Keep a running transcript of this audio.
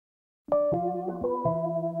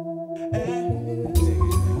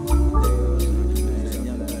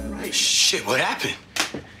Shit, what happened?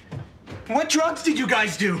 What drugs did you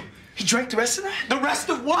guys do? He drank the rest of that? The rest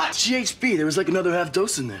of what? GHB. There was like another half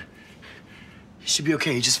dose in there. He should be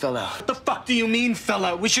okay. He just fell out. What the fuck do you mean, fell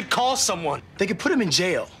out? We should call someone. They could put him in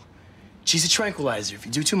jail. G's a tranquilizer. If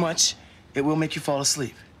you do too much, it will make you fall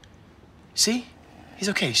asleep. See? He's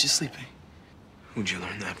okay. He's just sleeping. Who'd you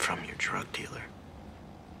learn that from, your drug dealer?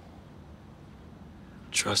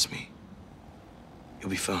 Trust me. You'll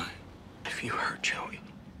be fine. If you hurt Joey.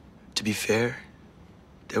 To be fair,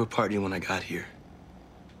 they were partying when I got here.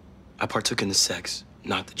 I partook in the sex,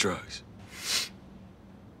 not the drugs.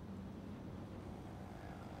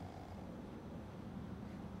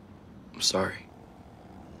 I'm sorry.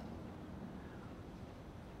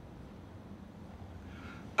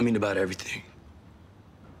 I mean about everything.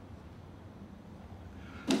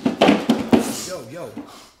 Yo.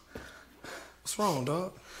 What's wrong,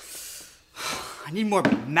 dog? I need more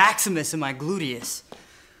Maximus in my gluteus.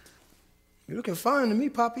 You're looking fine to me,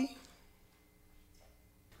 Poppy.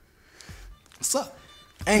 What's up?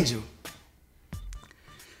 Angel.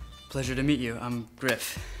 Pleasure to meet you. I'm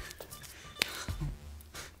Griff.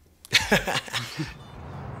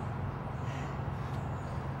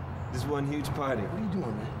 This one huge party. What are you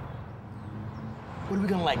doing, man? What are we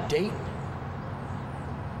gonna, like, date?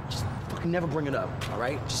 Just fucking never bring it up, all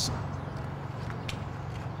right? Just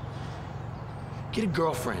get a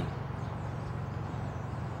girlfriend.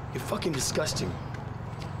 You're fucking disgusting.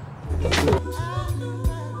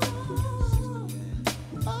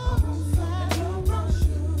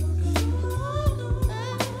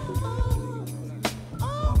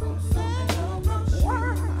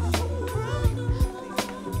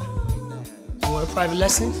 You want a private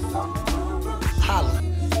lesson? Holla.